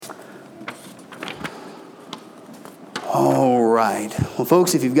All right. Well,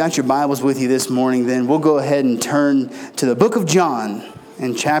 folks, if you've got your Bibles with you this morning, then we'll go ahead and turn to the book of John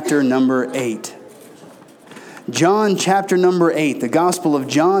in chapter number 8. John chapter number 8, the Gospel of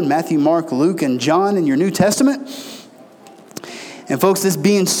John, Matthew, Mark, Luke, and John in your New Testament. And folks, this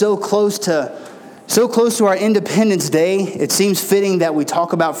being so close to our Independence Day, it seems fitting that we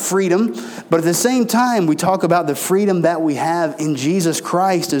talk about freedom, but at the same time, we talk about the freedom that we have in Jesus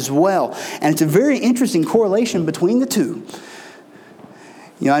Christ as well. And it's a very interesting correlation between the two.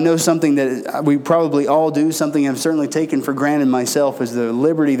 You know, I know something that we probably all do, something I've certainly taken for granted myself, is the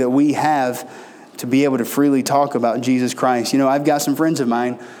liberty that we have to be able to freely talk about Jesus Christ. You know, I've got some friends of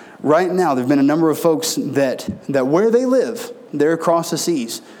mine right now. There have been a number of folks that where they live, they're across the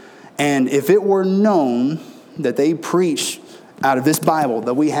seas. And if it were known that they preach out of this Bible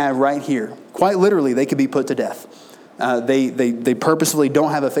that we have right here, quite literally, they could be put to death. They purposefully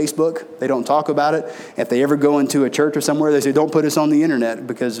don't have a Facebook. They don't talk about it. If they ever go into a church or somewhere, they say, don't put us on the internet,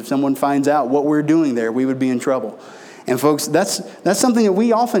 because if someone finds out what we're doing there, we would be in trouble. And folks, that's something that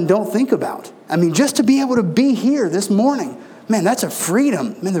we often don't think about. I mean, just to be able to be here this morning, man, that's a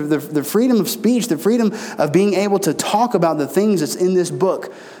freedom. Man, the freedom of speech, the freedom of being able to talk about the things that's in this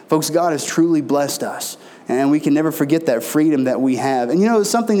book. Folks, God has truly blessed us. And we can never forget that freedom that we have. And you know,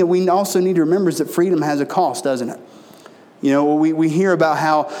 something that we also need to remember is that freedom has a cost, doesn't it? You know, we hear about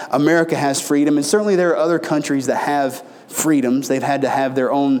how America has freedom, and certainly there are other countries that have freedoms. They've had to have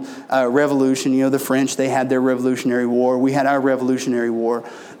their own revolution. You know, the French, they had their Revolutionary War. We had our Revolutionary War.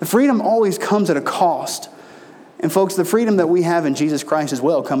 The freedom always comes at a cost. And folks, the freedom that we have in Jesus Christ as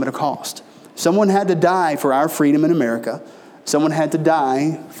well come at a cost. Someone had to die for our freedom in America. Someone had to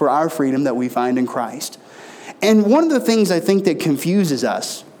die for our freedom that we find in Christ. And one of the things I think that confuses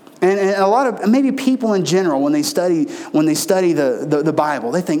us, and a lot of maybe people in general, when they study the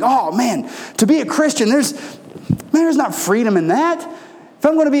Bible, they think, oh man, to be a Christian, there's not freedom in that. If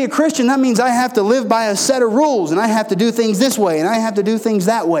I'm going to be a Christian, that means I have to live by a set of rules, and I have to do things this way, and I have to do things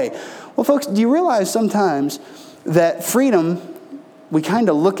that way. Well, folks, do you realize sometimes that freedom, we kind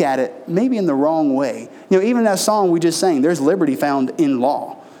of look at it maybe in the wrong way? You know, even that song we just sang, there's liberty found in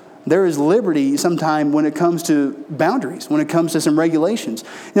law. There is liberty sometime when it comes to boundaries, when it comes to some regulations.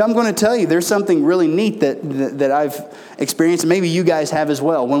 You know, I'm going to tell you, there's something really neat that I've experienced, and maybe you guys have as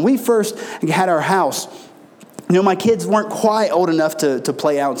well. When we first had our house, you know, my kids weren't quite old enough to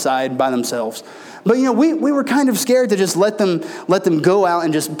play outside by themselves. But, you know, we were kind of scared to just let them go out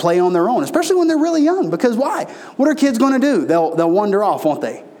and just play on their own, especially when they're really young. Because why? What are kids going to do? They'll wander off, won't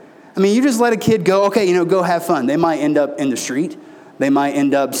they? I mean, you just let a kid go, okay, you know, go have fun. They might end up in the street. They might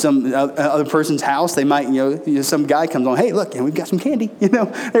end up some other person's house. They might, you know, some guy comes on, hey, look, we've got some candy. You know,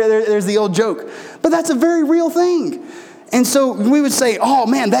 there's the old joke. But that's a very real thing. And so we would say, oh,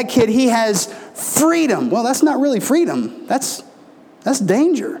 man, that kid, he has freedom. Well, that's not really freedom. That's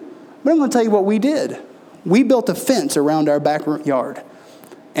danger. But I'm going to tell you what we did. We built a fence around our backyard.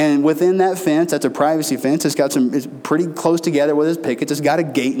 And within that fence, that's a privacy fence. It's pretty close together with its pickets. It's got a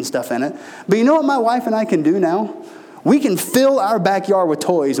gate and stuff in it. But you know what my wife and I can do now? We can fill our backyard with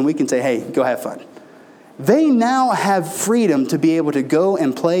toys, and we can say, hey, go have fun. They now have freedom to be able to go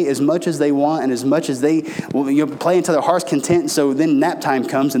and play as much as they want and as much as they play until their heart's content. So then nap time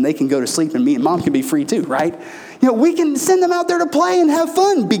comes and they can go to sleep, and me and mom can be free too, right? You know, we can send them out there to play and have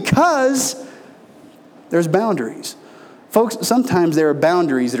fun because there's boundaries. Folks, sometimes there are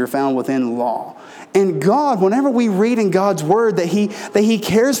boundaries that are found within law. And God, whenever we read in God's word that He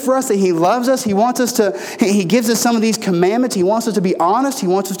cares for us, that He loves us, He gives us some of these commandments. He wants us to be honest. He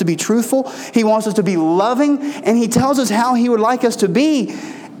wants us to be truthful. He wants us to be loving. And He tells us how He would like us to be.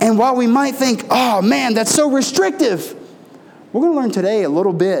 And while we might think, oh man, that's so restrictive, we're going to learn today a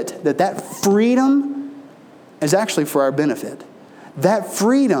little bit that freedom is actually for our benefit. That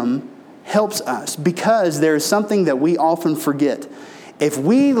freedom helps us because there is something that we often forget. If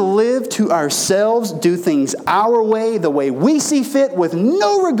we live to ourselves, do things our way, the way we see fit, with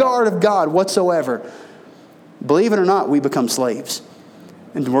no regard of God whatsoever, believe it or not, we become slaves.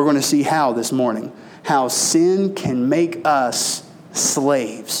 And we're going to see how this morning, how sin can make us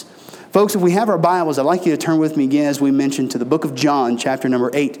slaves. Folks, if we have our Bibles, I'd like you to turn with me again, as we mentioned, to the book of John, chapter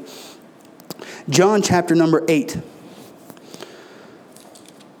number 8. John, chapter number 8.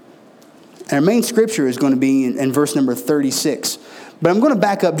 And our main scripture is going to be in verse number 36. But I'm going to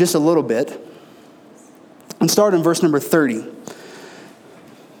back up just a little bit and start in verse number 30.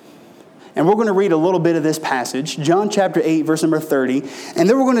 And we're going to read a little bit of this passage, John chapter 8, verse number 30. And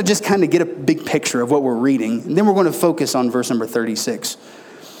then we're going to just kind of get a big picture of what we're reading. And then we're going to focus on verse number 36.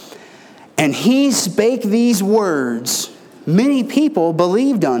 And he spake these words. Many people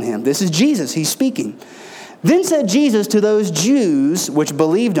believed on him. This is Jesus. He's speaking. Then said Jesus to those Jews which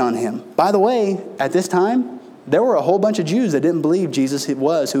believed on him. By the way, at this time, there were a whole bunch of Jews that didn't believe Jesus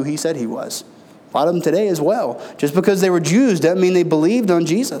was who he said he was. A lot of them today as well. Just because they were Jews doesn't mean they believed on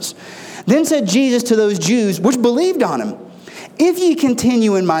Jesus. Then said Jesus to those Jews which believed on him, if ye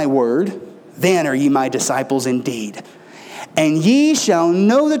continue in my word, then are ye my disciples indeed. And ye shall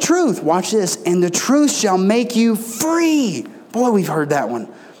know the truth. Watch this. And the truth shall make you free. Boy, we've heard that one.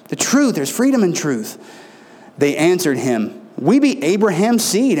 The truth, there's freedom in truth. They answered him, we be Abraham's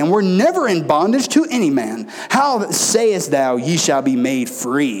seed, and we're never in bondage to any man. How sayest thou, ye shall be made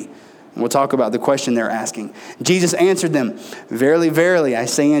free? And we'll talk about the question they're asking. Jesus answered them, verily, verily, I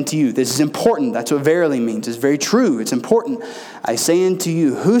say unto you. This is important. That's what verily means. It's very true. It's important. I say unto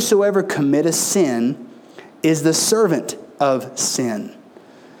you, whosoever committeth sin is the servant of sin.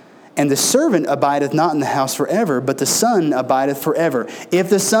 And the servant abideth not in the house forever, but the Son abideth forever. If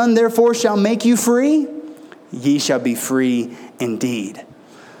the Son therefore shall make you free, ye shall be free indeed.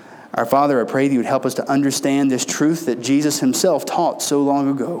 Our Father, I pray that you would help us to understand this truth that Jesus himself taught so long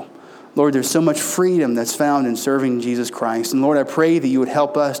ago. Lord, there's so much freedom that's found in serving Jesus Christ. And Lord, I pray that you would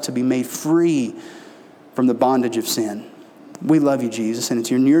help us to be made free from the bondage of sin. We love you, Jesus, and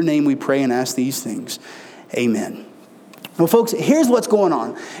it's in your name we pray and ask these things. Amen. Well, folks, here's what's going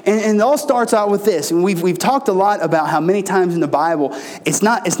on. And it all starts out with this. And we've talked a lot about how many times in the Bible, it's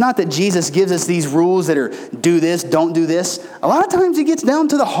not that Jesus gives us these rules that are do this, don't do this. A lot of times it gets down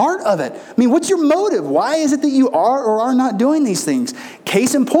to the heart of it. I mean, what's your motive? Why is it that you are or are not doing these things?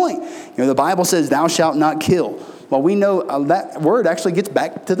 Case in point, the Bible says, thou shalt not kill. Well, we know that word actually gets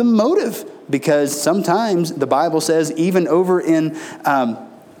back to the motive, because sometimes the Bible says, even over in...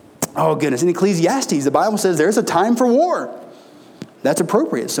 in Ecclesiastes, the Bible says there's a time for war. That's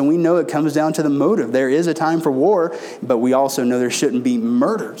appropriate. So we know it comes down to the motive. There is a time for war, but we also know there shouldn't be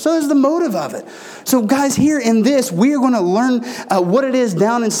murder. So there's the motive of it. So guys, here in this, we are going to learn what it is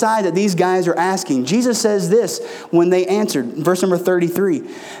down inside that these guys are asking. Jesus says this when they answered, verse number 33.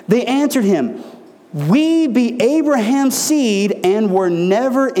 They answered him, we be Abraham's seed and were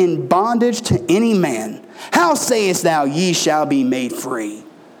never in bondage to any man. How sayest thou, ye shall be made free?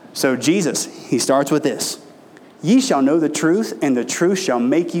 So Jesus, he starts with this. Ye shall know the truth, and the truth shall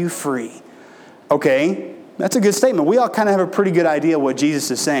make you free. Okay, that's a good statement. We all kind of have a pretty good idea what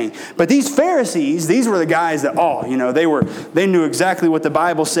Jesus is saying. But these Pharisees, these were the guys that, they knew exactly what the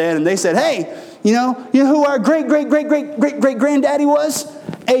Bible said. And they said, hey, you know who our great-great-great-great-great-great-granddaddy was?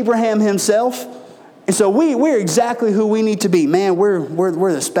 Abraham himself. And so we're exactly who we need to be. Man,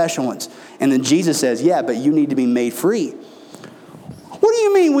 we're the special ones. And then Jesus says, yeah, but you need to be made free. What do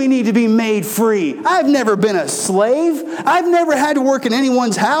you mean we need to be made free? I've never been a slave. I've never had to work in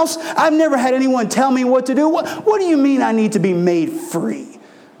anyone's house. I've never had anyone tell me what to do. What do you mean I need to be made free?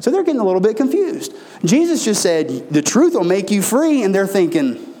 So they're getting a little bit confused. Jesus just said, the truth will make you free. And they're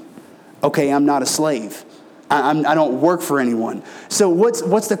thinking, okay, I'm not a slave. I don't work for anyone. So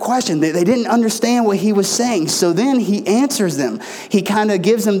what's the question? They didn't understand what he was saying. So then he answers them. He kind of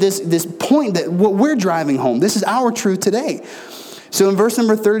gives them this point that what we're driving home. This is our truth today. So in verse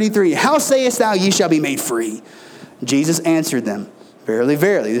number 33, how sayest thou ye shall be made free? Jesus answered them, verily,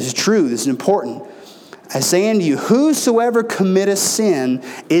 verily, this is true, this is important. I say unto you, whosoever committeth sin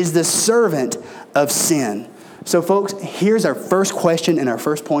is the servant of sin. So folks, here's our first question and our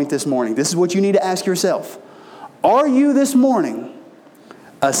first point this morning. This is what you need to ask yourself. Are you this morning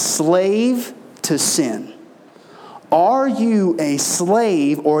a slave to sin? Are you a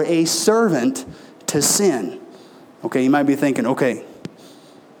slave or a servant to sin? Okay, you might be thinking, okay,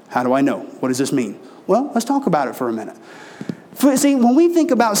 how do I know? What does this mean? Well, let's talk about it for a minute. See, when we think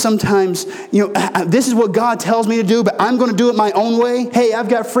about sometimes, this is what God tells me to do, but I'm going to do it my own way. Hey, I've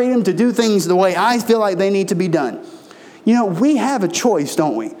got freedom to do things the way I feel like they need to be done. We have a choice,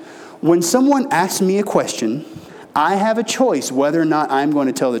 don't we? When someone asks me a question, I have a choice whether or not I'm going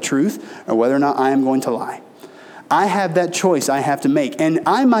to tell the truth or whether or not I am going to lie. I have that choice I have to make. And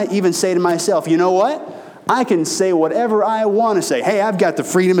I might even say to myself, you know what? I can say whatever I want to say. Hey, I've got the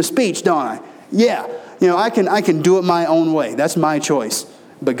freedom of speech, don't I? Yeah. I can do it my own way. That's my choice.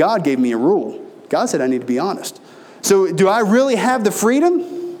 But God gave me a rule. God said I need to be honest. So do I really have the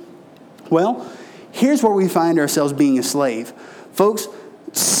freedom? Well, here's where we find ourselves being a slave. Folks,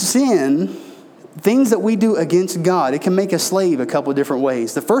 sin, things that we do against God, it can make a slave a couple of different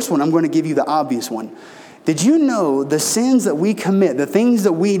ways. The first one, I'm going to give you the obvious one. Did you know the sins that we commit, the things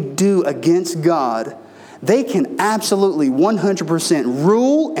that we do against God, they can absolutely 100%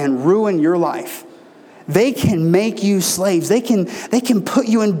 rule and ruin your life. They can make you slaves. They can put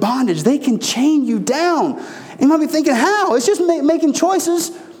you in bondage. They can chain you down. You might be thinking, how? It's just making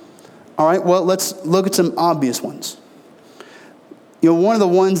choices. All right, well, let's look at some obvious ones. One of the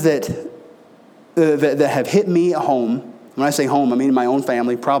ones that have hit me at home, when I say home, I mean my own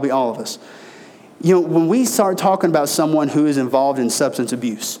family, probably all of us. When we start talking about someone who is involved in substance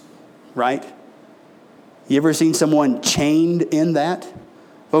abuse, right? You ever seen someone chained in that?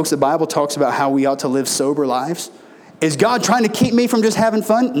 Folks, the Bible talks about how we ought to live sober lives. Is God trying to keep me from just having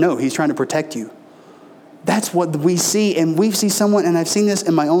fun? No, he's trying to protect you. That's what we see, and we see someone, and I've seen this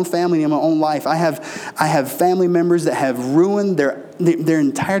in my own family, in my own life. I have family members that have ruined their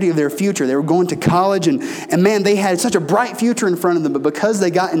entirety of their future. They were going to college, and man, they had such a bright future in front of them, but because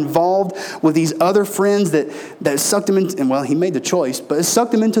they got involved with these other friends that sucked them into, and well, he made the choice, but it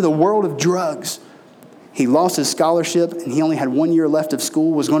sucked him into the world of drugs. He lost his scholarship, and he only had 1 year left of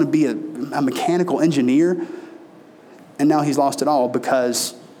school, was going to be a mechanical engineer, and now he's lost it all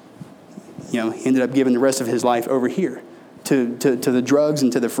because he ended up giving the rest of his life over here to the drugs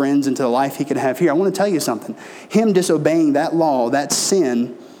and to the friends and to the life he could have here. I want to tell you something. Him disobeying that law, that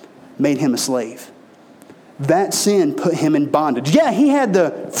sin, made him a slave. That sin put him in bondage. Yeah, he had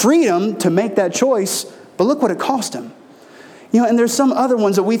the freedom to make that choice, but look what it cost him. And there's some other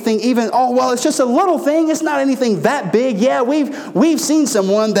ones that we think it's just a little thing. It's not anything that big. Yeah, we've seen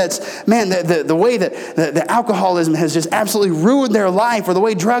someone that's, man, the way that the alcoholism has just absolutely ruined their life, or the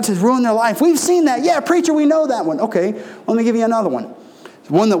way drugs has ruined their life. We've seen that. Yeah, preacher, we know that one. Okay, let me give you another one.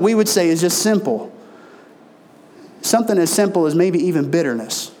 One that we would say is just simple. Something as simple as maybe even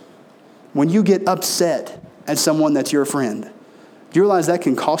bitterness. When you get upset at someone that's your friend, do you realize that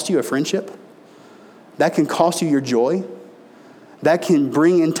can cost you a friendship? That can cost you your joy. That can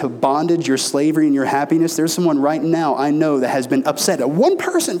bring into bondage your slavery and your happiness. There's someone right now I know that has been upset at one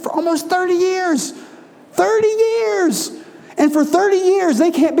person for almost 30 years. 30 years. And for 30 years,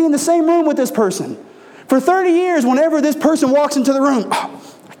 they can't be in the same room with this person. For 30 years, whenever this person walks into the room,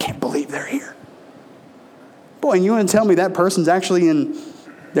 I can't believe they're here. Boy, and you want to tell me that person's actually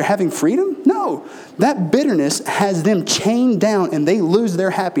they're having freedom? No. That bitterness has them chained down, and they lose their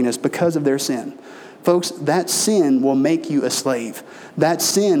happiness because of their sin. Folks, that sin will make you a slave. That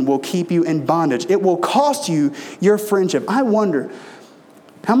sin will keep you in bondage. It will cost you your friendship. I wonder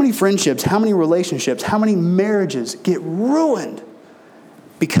how many friendships, how many relationships, how many marriages get ruined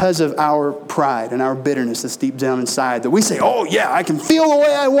because of our pride and our bitterness that's deep down inside, that we say, oh yeah, I can feel the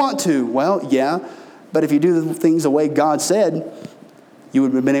way I want to. Well, yeah, but if you do the things the way God said, you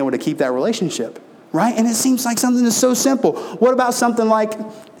would have been able to keep that relationship. Right? And it seems like something that's so simple. What about something like,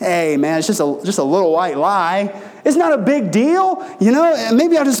 hey, man, it's just a little white lie. It's not a big deal.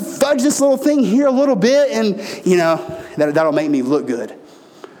 Maybe I'll just fudge this little thing here a little bit and, that'll make me look good.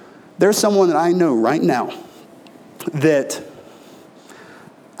 There's someone that I know right now that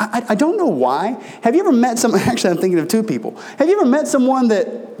I don't know why. Have you ever met someone, actually I'm thinking of two people. Have you ever met someone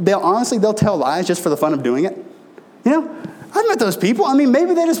that they'll tell lies just for the fun of doing it? I've met those people. I mean,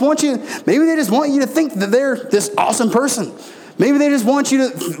 maybe they just want you to think that they're this awesome person. Maybe they just want you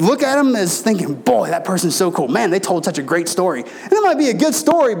to look at them as thinking, boy, that person's so cool. Man, they told such a great story. And it might be a good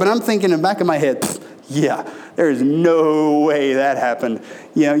story, but I'm thinking in the back of my head, yeah, there's no way that happened.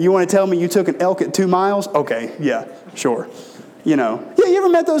 You want to tell me you took an elk at 2 miles? Okay, yeah, sure. Yeah, you ever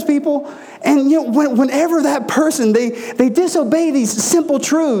met those people? And whenever that person, they disobey these simple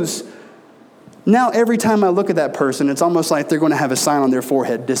truths. Now, every time I look at that person, it's almost like they're going to have a sign on their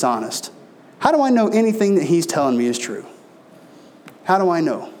forehead, dishonest. How do I know anything that he's telling me is true? How do I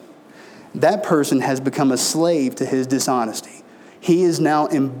know? That person has become a slave to his dishonesty. He is now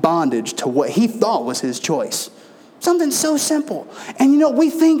in bondage to what he thought was his choice. Something so simple. And we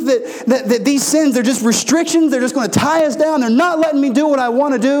think that these sins, they're just restrictions. They're just going to tie us down. They're not letting me do what I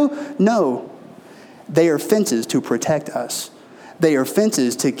want to do. No. They are fences to protect us. They are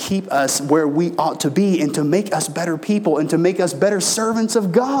fences to keep us where we ought to be and to make us better people and to make us better servants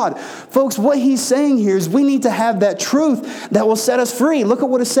of God. Folks, what he's saying here is we need to have that truth that will set us free. Look at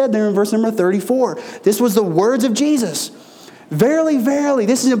what is said there in verse number 34. This was the words of Jesus. Verily, verily,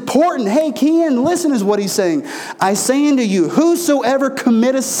 this is important. Hey, key in, listen is what he's saying. I say unto you, whosoever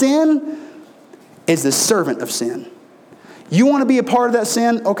committeth sin is the servant of sin. You want to be a part of that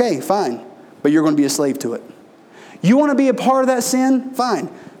sin? Okay, fine. But you're going to be a slave to it. You want to be a part of that sin? Fine.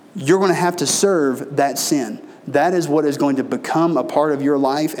 You're going to have to serve that sin. That is what is going to become a part of your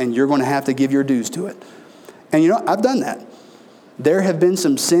life, and you're going to have to give your dues to it. And I've done that. There have been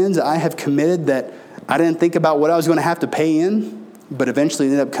some sins I have committed that I didn't think about what I was going to have to pay in, but eventually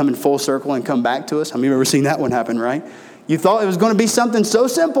ended up coming full circle and come back to us. How many of you have ever seen that one happen, right? You thought it was going to be something so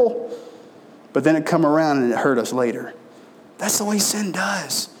simple, but then it come around and it hurt us later. That's the way sin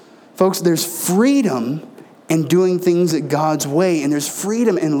does. Folks, there's freedom and doing things God's way. And there's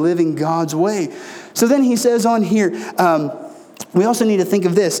freedom in living God's way. So then he says on here, we also need to think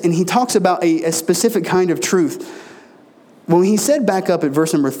of this. And he talks about a specific kind of truth. When he said back up at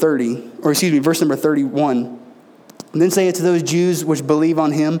verse number 31, and then say it to those Jews which believe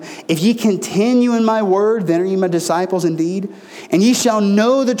on him, if ye continue in my word, then are ye my disciples indeed. And ye shall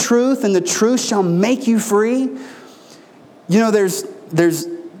know the truth, and the truth shall make you free. You know, there's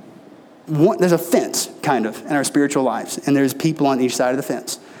a fence, kind of, in our spiritual lives. And there's people on each side of the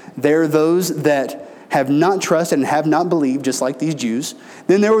fence. There are those that have not trusted and have not believed, just like these Jews.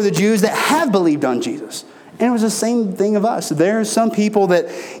 Then there were the Jews that have believed on Jesus. And it was the same thing of us. There's some people that,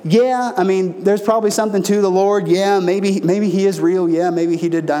 there's probably something to the Lord. Yeah, maybe he is real. Yeah, maybe he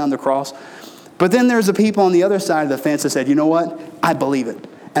did die on the cross. But then there's the people on the other side of the fence that said, you know what? I believe it.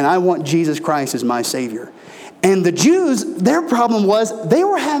 And I want Jesus Christ as my Savior. And the Jews, their problem was they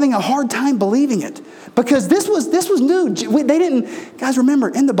were having a hard time believing it. Because this was new. They didn't, guys, remember,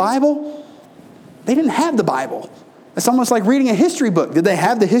 in the Bible, they didn't have the Bible. It's almost like reading a history book. Did they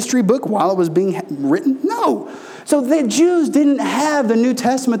have the history book while it was being written? No. So the Jews didn't have the New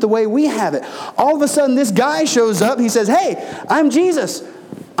Testament the way we have it. All of a sudden, this guy shows up. He says, hey, I'm Jesus.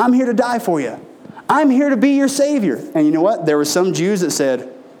 I'm here to die for you. I'm here to be your Savior. And you know what? There were some Jews that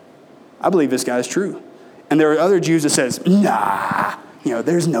said, I believe this guy's true. And there were other Jews that says, nah,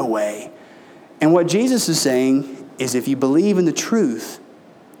 there's no way. And what Jesus is saying is if you believe in the truth,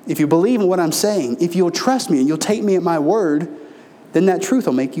 if you believe in what I'm saying, if you'll trust me and you'll take me at my word, then that truth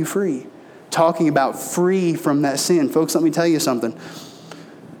will make you free. Talking about free from that sin. Folks, let me tell you something.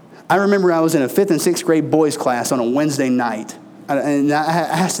 I remember I was in a 5th and 6th grade boys class on a Wednesday night. And I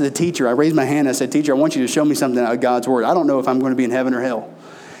asked the teacher, I raised my hand, I said, teacher, I want you to show me something out of God's word. I don't know if I'm going to be in heaven or hell.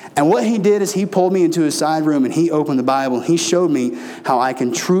 And what he did is he pulled me into his side room and he opened the Bible and he showed me how I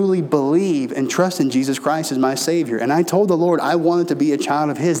can truly believe and trust in Jesus Christ as my Savior. And I told the Lord I wanted to be a child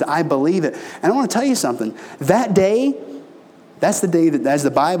of his. I believe it. And I want to tell you something. That day, that's the day that, as the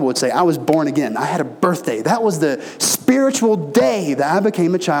Bible would say, I was born again. I had a birthday. That was the spiritual day that I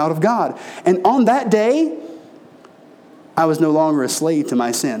became a child of God. And on that day, I was no longer a slave to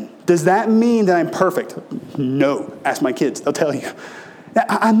my sin. Does that mean that I'm perfect? No. Ask my kids. They'll tell you.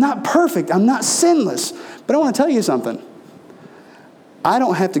 I'm not perfect. I'm not sinless. But I want to tell you something. I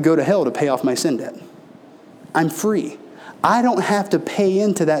don't have to go to hell to pay off my sin debt. I'm free. I don't have to pay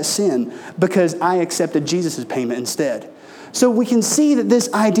into that sin because I accepted Jesus' payment instead. So we can see that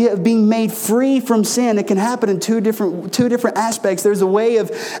this idea of being made free from sin, it can happen in two different aspects. There's a way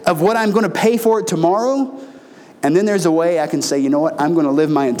of what I'm going to pay for it tomorrow. And then there's a way I can say, you know what, I'm going to live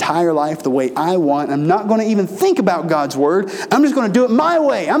my entire life the way I want. I'm not going to even think about God's word. I'm just going to do it my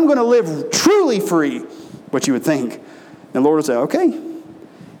way. I'm going to live truly free, what you would think. And the Lord will say, okay,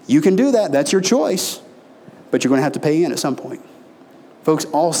 you can do that. That's your choice. But you're going to have to pay in at some point. Folks,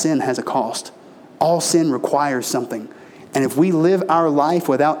 all sin has a cost. All sin requires something. And if we live our life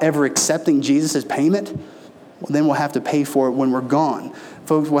without ever accepting Jesus' payment, well, then we'll have to pay for it when we're gone.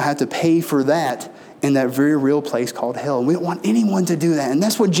 Folks, we'll have to pay for that in that very real place called hell. And we don't want anyone to do that. And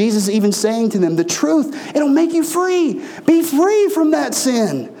that's what Jesus is even saying to them. The truth, it'll make you free. Be free from that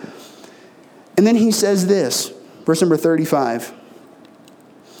sin. And then he says this, verse number 35.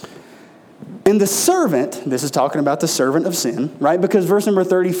 And the servant, this is talking about the servant of sin, right? Because verse number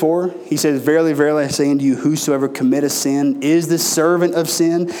 34, he says, verily, verily, I say unto you, whosoever committeth sin is the servant of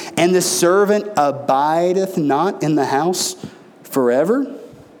sin, and the servant abideth not in the house forever,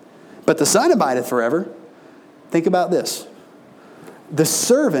 but the Son abideth forever. Think about this. The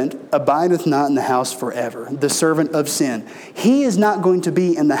servant abideth not in the house forever. The servant of sin. He is not going to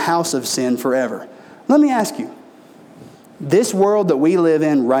be in the house of sin forever. Let me ask you. This world that we live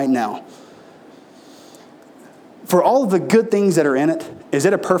in right now, for all of the good things that are in it, is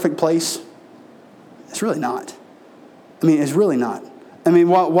it a perfect place? It's really not. It's really not.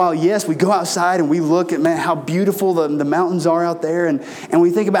 While yes, we go outside and we look at, how beautiful the mountains are out there, and we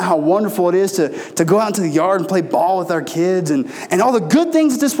think about how wonderful it is to go out into the yard and play ball with our kids and all the good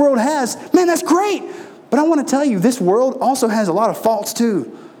things that this world has, that's great. But I want to tell you, this world also has a lot of faults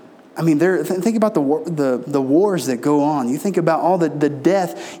too. Think about the wars that go on. You think about all the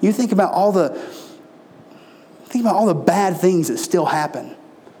death. You think about all the bad things that still happen.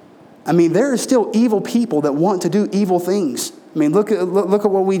 There are still evil people that want to do evil things. Look at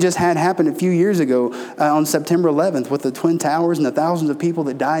what we just had happen a few years ago on September 11th with the Twin Towers and the thousands of people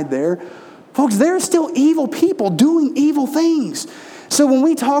that died there. Folks, there are still evil people doing evil things. So when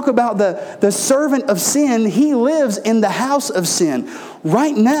we talk about the servant of sin, he lives in the house of sin.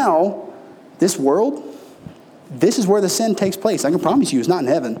 Right now, this world, this is where the sin takes place. I can promise you it's not in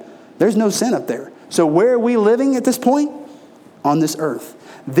heaven. There's no sin up there. So where are we living at this point? On this earth.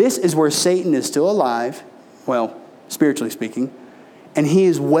 This is where Satan is still alive, well, spiritually speaking, and he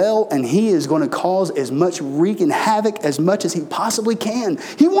is well, and he is going to cause as much wreaking havoc as much as he possibly can.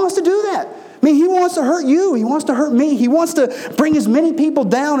 He wants to do that. I mean, he wants to hurt you. He wants to hurt me. He wants to bring as many people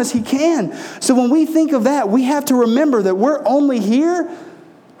down as he can. So when we think of that, we have to remember that we're only here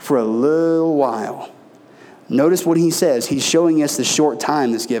for a little while. Notice what he says. He's showing us the short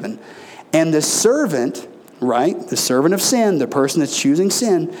time that's given. And the servant, right, the servant of sin, the person that's choosing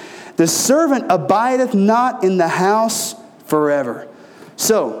sin, the servant abideth not in the house forever.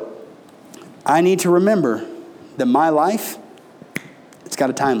 So, I need to remember that my life, it's got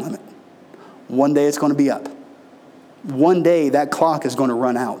a time limit. One day it's going to be up. One day that clock is going to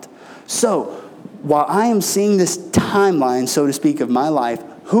run out. So, while I am seeing this timeline, so to speak, of my life,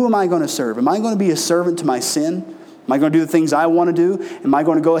 who am I going to serve? Am I going to be a servant to my sin? Am I going to do the things I want to do? Am I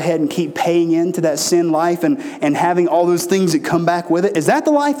going to go ahead and keep paying into that sin life and having all those things that come back with it? Is that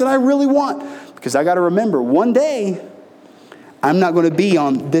the life that I really want? Because I got to remember, one day, I'm not going to be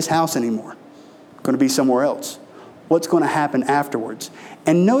on this house anymore. I'm going to be somewhere else. What's going to happen afterwards?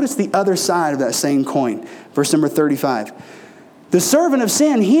 And notice the other side of that same coin. Verse number 35. The servant of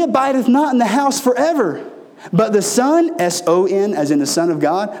sin, he abideth not in the house forever. But the Son, S-O-N, as in the Son of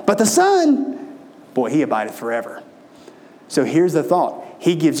God, but the Son, boy, he abideth forever. So here's the thought.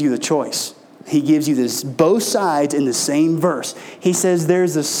 He gives you the choice. He gives you this both sides in the same verse. He says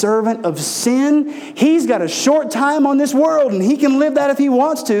there's the servant of sin. He's got a short time on this world and he can live that if he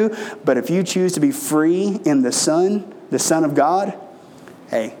wants to. But if you choose to be free in the Son of God,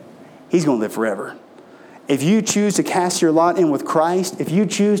 hey, he's going to live forever. If you choose to cast your lot in with Christ, if you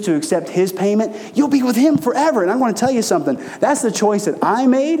choose to accept his payment, you'll be with him forever. And I'm going to tell you something. That's the choice that I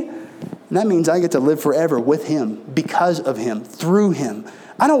made. And that means I get to live forever with him, because of him, through him.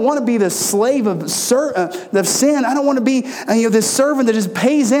 I don't want to be the slave of sin. I don't want to be this servant that just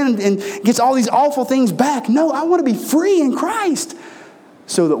pays in and gets all these awful things back. No, I want to be free in Christ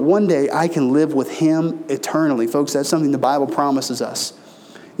so that one day I can live with him eternally. Folks, that's something the Bible promises us.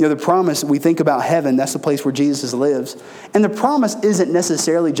 The promise, we think about heaven, that's the place where Jesus lives. And the promise isn't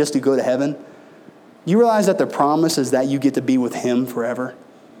necessarily just to go to heaven. You realize that the promise is that you get to be with him forever.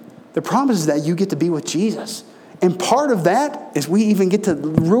 The promise is that you get to be with Jesus. And part of that is we even get to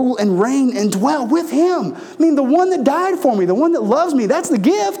rule and reign and dwell with him. I mean, the one that died for me, the one that loves me, that's the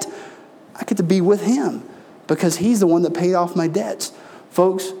gift. I get to be with him because he's the one that paid off my debts.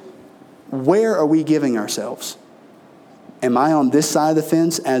 Folks, where are we giving ourselves? Am I on this side of the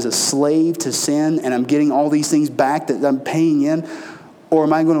fence as a slave to sin and I'm getting all these things back that I'm paying in? Or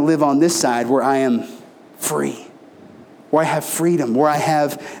am I going to live on this side where I am free? Where I have freedom, where I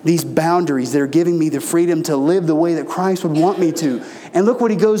have these boundaries that are giving me the freedom to live the way that Christ would want me to. And look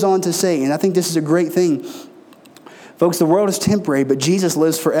what he goes on to say, and I think this is a great thing. Folks, the world is temporary, but Jesus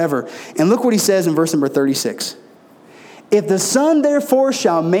lives forever. And look what he says in verse number 36. If the Son therefore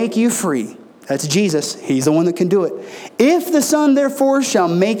shall make you free, that's Jesus, he's the one that can do it. If the Son therefore shall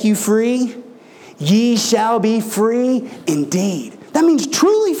make you free, ye shall be free indeed. That means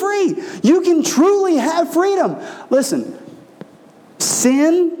truly free. You can truly have freedom. Listen,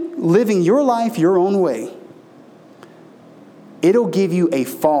 sin, living your life your own way, it'll give you a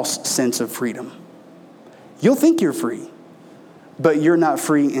false sense of freedom. You'll think you're free, but you're not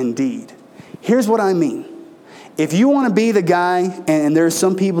free indeed. Here's what I mean. If you want to be the guy, and there's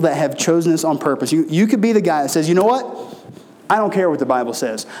some people that have chosen this on purpose, you could be the guy that says, you know what? I don't care what the Bible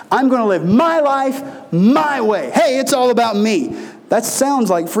says. I'm going to live my life my way. Hey, it's all about me. That sounds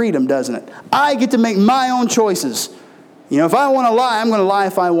like freedom, doesn't it? I get to make my own choices. If I want to lie, I'm going to lie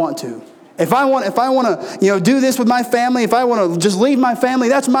if I want to. If I want to, do this with my family, if I want to just leave my family,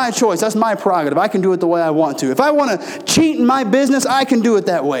 that's my choice. That's my prerogative. I can do it the way I want to. If I want to cheat in my business, I can do it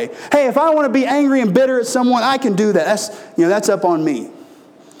that way. Hey, if I want to be angry and bitter at someone, I can do that. That's up on me.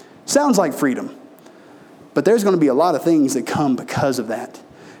 Sounds like freedom. But there's going to be a lot of things that come because of that.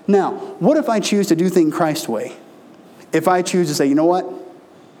 Now, what if I choose to do things Christ's way? If I choose to say, you know what?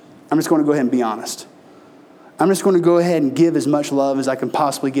 I'm just going to go ahead and be honest. I'm just going to go ahead and give as much love as I can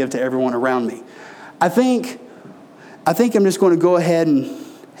possibly give to everyone around me. I think I'm just going to go ahead and,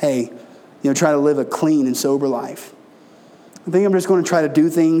 try to live a clean and sober life. I think I'm just going to try to do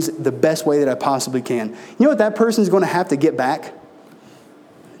things the best way that I possibly can. You know what that person's going to have to get back?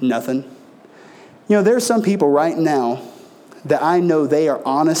 Nothing. There's some people right now that I know they are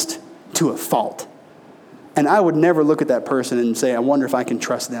honest to a fault. And I would never look at that person and say, I wonder if I can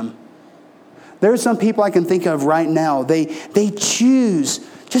trust them. There are some people I can think of right now. They choose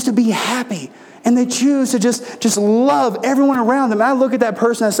just to be happy And they choose to just love everyone around them. And I look at that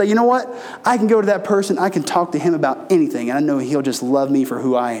person and I say, you know what? I can go to that person. I can talk to him about anything. And I know he'll just love me for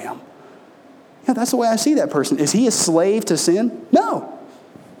who I am. Yeah, that's the way I see that person. Is he a slave to sin? No.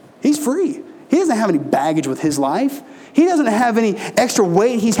 He's free. He doesn't have any baggage with his life. He doesn't have any extra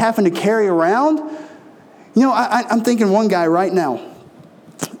weight he's having to carry around. You know, I'm thinking one guy right now.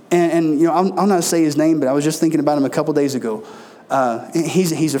 And you know, I'll not say his name, but I was just thinking about him a couple days ago.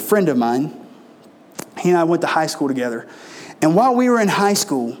 He's a friend of mine. He and I went to high school together. And while we were in high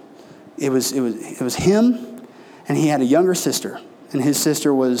school, it was him, and he had a younger sister. And his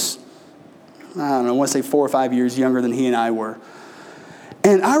sister was, I don't know, I want to say 4 or 5 years younger than he and I were.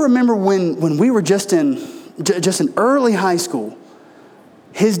 And I remember when we were just in early high school,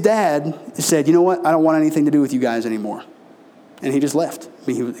 his dad said, you know what, I don't want anything to do with you guys anymore. And he just left.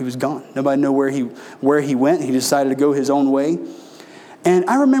 I mean, he was gone. Nobody knew where he went. He decided to go his own way. And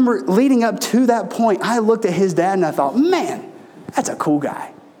I remember leading up to that point, I looked at his dad and I thought, man, that's a cool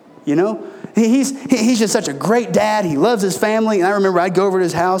guy. You know, he's just such a great dad. He loves his family. And I remember I'd go over to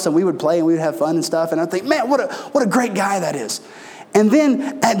his house and we would play and we would have fun and stuff. And I'd think, man, what a great guy that is. And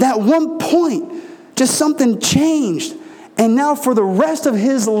then at that one point, just something changed. And now for the rest of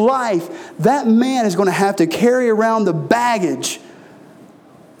his life, that man is going to have to carry around the baggage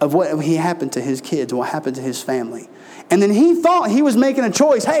of what happened to his kids, what happened to his family. And then he thought he was making a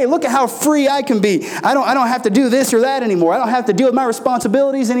choice. Hey, look at how free I can be. I don't have to do this or that anymore. I don't have to deal with my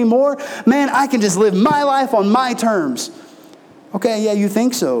responsibilities anymore. Man, I can just live my life on my terms. Okay, yeah, you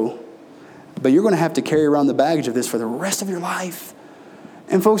think so. But you're going to have to carry around the baggage of this for the rest of your life.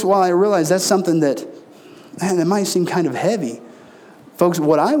 And folks, while I realize that's something that might seem kind of heavy, folks,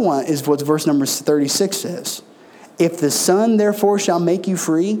 what I want is what verse number 36 says. If the Son, therefore, shall make you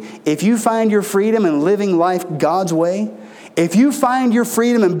free, if you find your freedom in living life God's way, if you find your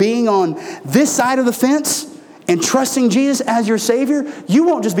freedom in being on this side of the fence and trusting Jesus as your Savior, you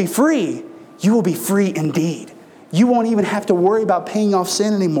won't just be free, you will be free indeed. You won't even have to worry about paying off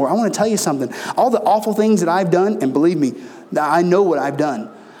sin anymore. I want to tell you something. All the awful things that I've done, and believe me, I know what I've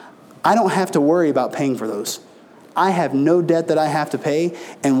done. I don't have to worry about paying for those. I have no debt that I have to pay.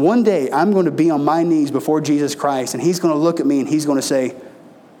 And one day I'm going to be on my knees before Jesus Christ. And he's going to look at me and he's going to say,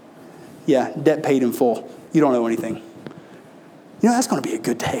 yeah, debt paid in full. You don't owe anything. You know, that's going to be a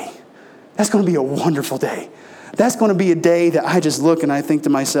good day. That's going to be a wonderful day. That's going to be a day that I just look and I think to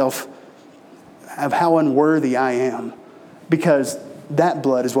myself of how unworthy I am. Because that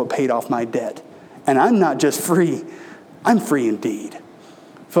blood is what paid off my debt. And I'm not just free. I'm free indeed.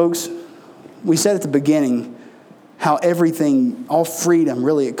 Folks, we said at the beginning how everything, all freedom,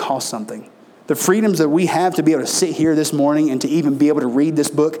 really it costs something. The freedoms that we have to be able to sit here this morning and to even be able to read this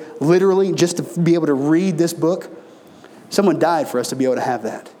book, literally just to be able to read this book, someone died for us to be able to have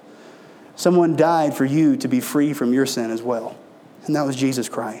that. Someone died for you to be free from your sin as well. And that was Jesus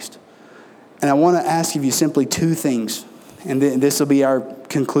Christ. And I want to ask of you simply two things. And this will be our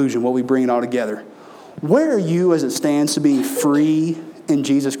conclusion, what we bring it all together. Where are you as it stands to being free in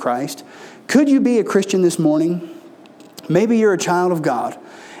Jesus Christ? Could you be a Christian this morning? Maybe you're a child of God.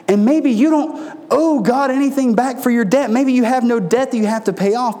 And maybe you don't owe God anything back for your debt. Maybe you have no debt that you have to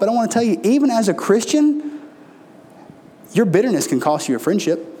pay off. But I want to tell you, even as a Christian, your bitterness can cost you a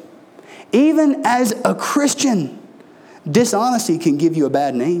friendship. Even as a Christian, dishonesty can give you a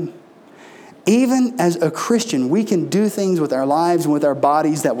bad name. Even as a Christian, we can do things with our lives and with our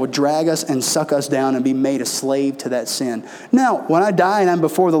bodies that will drag us and suck us down and be made a slave to that sin. Now, when I die and I'm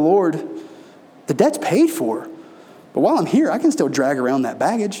before the Lord, the debt's paid for. But while I'm here, I can still drag around that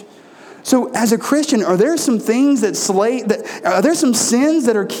baggage. So as a Christian, are there some things are there some sins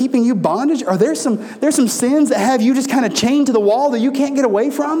that are keeping you bondage? Are there's some sins that have you just kind of chained to the wall that you can't get away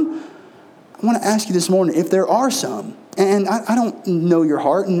from? I want to ask you this morning, if there are some, and I don't know your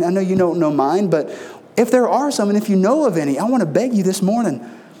heart, and I know you don't know mine, but if there are some, and if you know of any, I want to beg you this morning,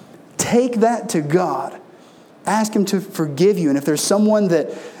 take that to God. Ask Him to forgive you. And if there's someone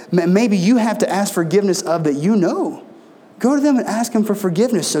that maybe you have to ask forgiveness of that you know, go to them and ask Him for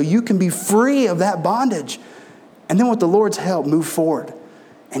forgiveness so you can be free of that bondage. And then with the Lord's help, move forward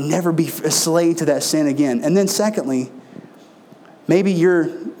and never be a slave to that sin again. And then secondly, maybe you're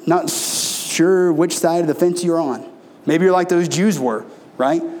not sure which side of the fence you're on. Maybe you're like those Jews were,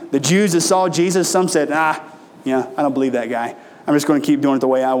 right? The Jews that saw Jesus, some said, I don't believe that guy. I'm just going to keep doing it the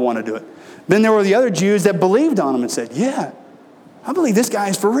way I want to do it. Then there were the other Jews that believed on him and said, yeah, I believe this guy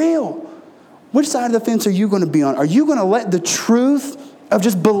is for real. Which side of the fence are you going to be on? Are you going to let the truth of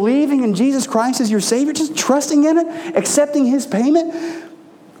just believing in Jesus Christ as your Savior, just trusting in it, accepting His payment?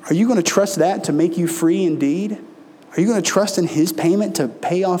 Are you going to trust that to make you free indeed? Are you going to trust in His payment to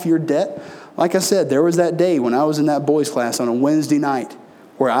pay off your debt? Like I said, there was that day when I was in that boys' class on a Wednesday night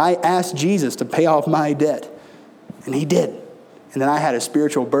where I asked Jesus to pay off my debt, and he did. And then I had a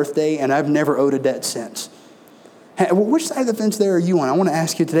spiritual birthday, and I've never owed a debt since. Which side of the fence there are you on? I want to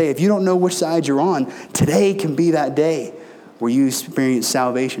ask you today, if you don't know which side you're on, today can be that day where you experience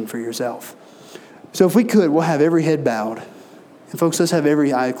salvation for yourself. So if we could, we'll have every head bowed. And folks, let's have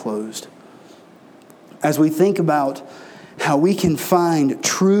every eye closed. As we think about how we can find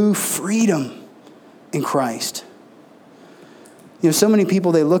true freedom in Christ. You know, so many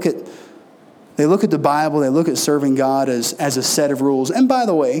people, they look at the Bible, they look at serving God as a set of rules. And by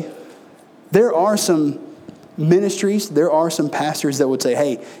the way, there are some ministries, there are some pastors that would say,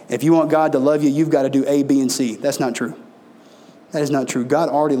 hey, if you want God to love you, you've got to do A, B, and C. That's not true. That is not true. God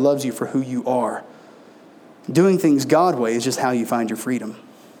already loves you for who you are. Doing things God's way is just how you find your freedom.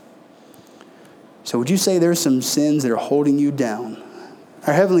 So would you say there's some sins that are holding you down?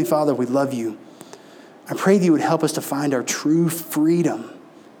 Our Heavenly Father, we love you. I pray that you would help us to find our true freedom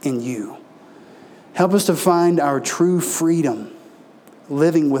in you. Help us to find our true freedom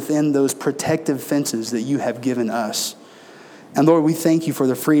living within those protective fences that you have given us. And Lord, we thank you for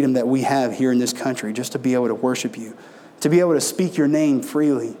the freedom that we have here in this country just to be able to worship you, to be able to speak your name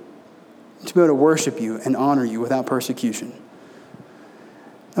freely, to be able to worship you and honor you without persecution.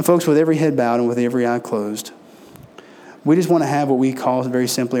 And folks, with every head bowed and with every eye closed, we just want to have what we call very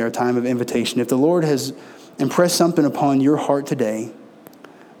simply our time of invitation. If the Lord has impressed something upon your heart today,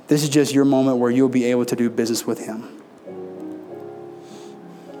 this is just your moment where you'll be able to do business with him.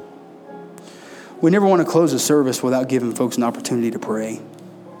 We never want to close a service without giving folks an opportunity to pray.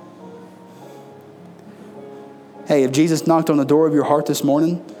 Hey, if Jesus knocked on the door of your heart this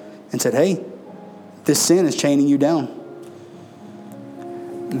morning and said, hey, this sin is chaining you down.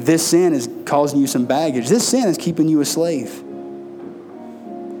 This sin is causing you some baggage. This sin is keeping you a slave.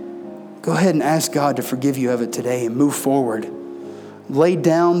 Go ahead and ask God to forgive you of it today and move forward. Lay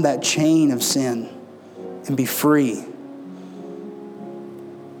down that chain of sin and be free.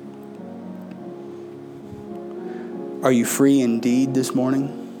 Are you free indeed this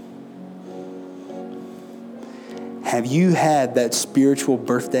morning? Have you had that spiritual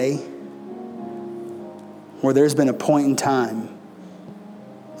birthday where there's been a point in time?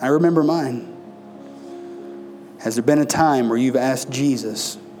 I remember mine. Has there been a time where you've asked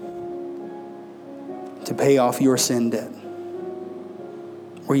Jesus to pay off your sin debt?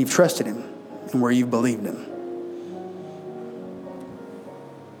 Where you've trusted him and where you've believed him?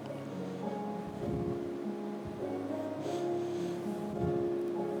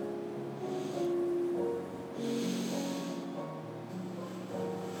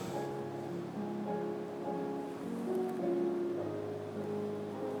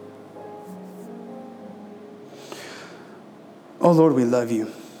 Oh, Lord, we love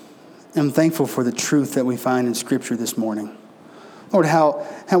you. I'm thankful for the truth that we find in Scripture this morning. Lord, how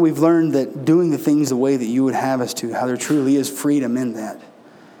we've learned that doing the things the way that you would have us to, how there truly is freedom in that.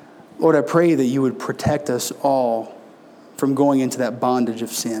 Lord, I pray that you would protect us all from going into that bondage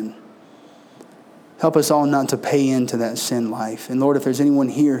of sin. Help us all not to pay into that sin life. And Lord, if there's anyone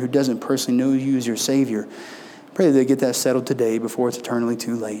here who doesn't personally know you as your Savior, pray that they get that settled today before it's eternally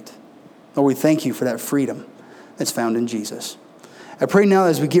too late. Lord, we thank you for that freedom that's found in Jesus. I pray now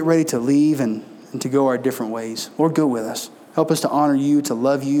as we get ready to leave and to go our different ways, Lord, go with us. Help us to honor you, to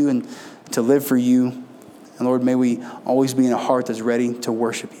love you, and to live for you. And Lord, may we always be in a heart that's ready to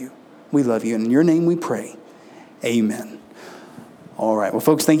worship you. We love you. And in your name we pray. Amen. All right. Well,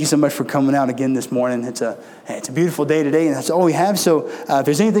 folks, thank you so much for coming out again this morning. It's a beautiful day today, and that's all we have. So if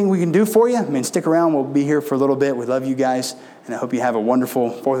there's anything we can do for you, stick around. We'll be here for a little bit. We love you guys, and I hope you have a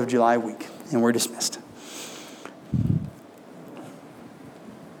wonderful 4th of July week. And we're dismissed.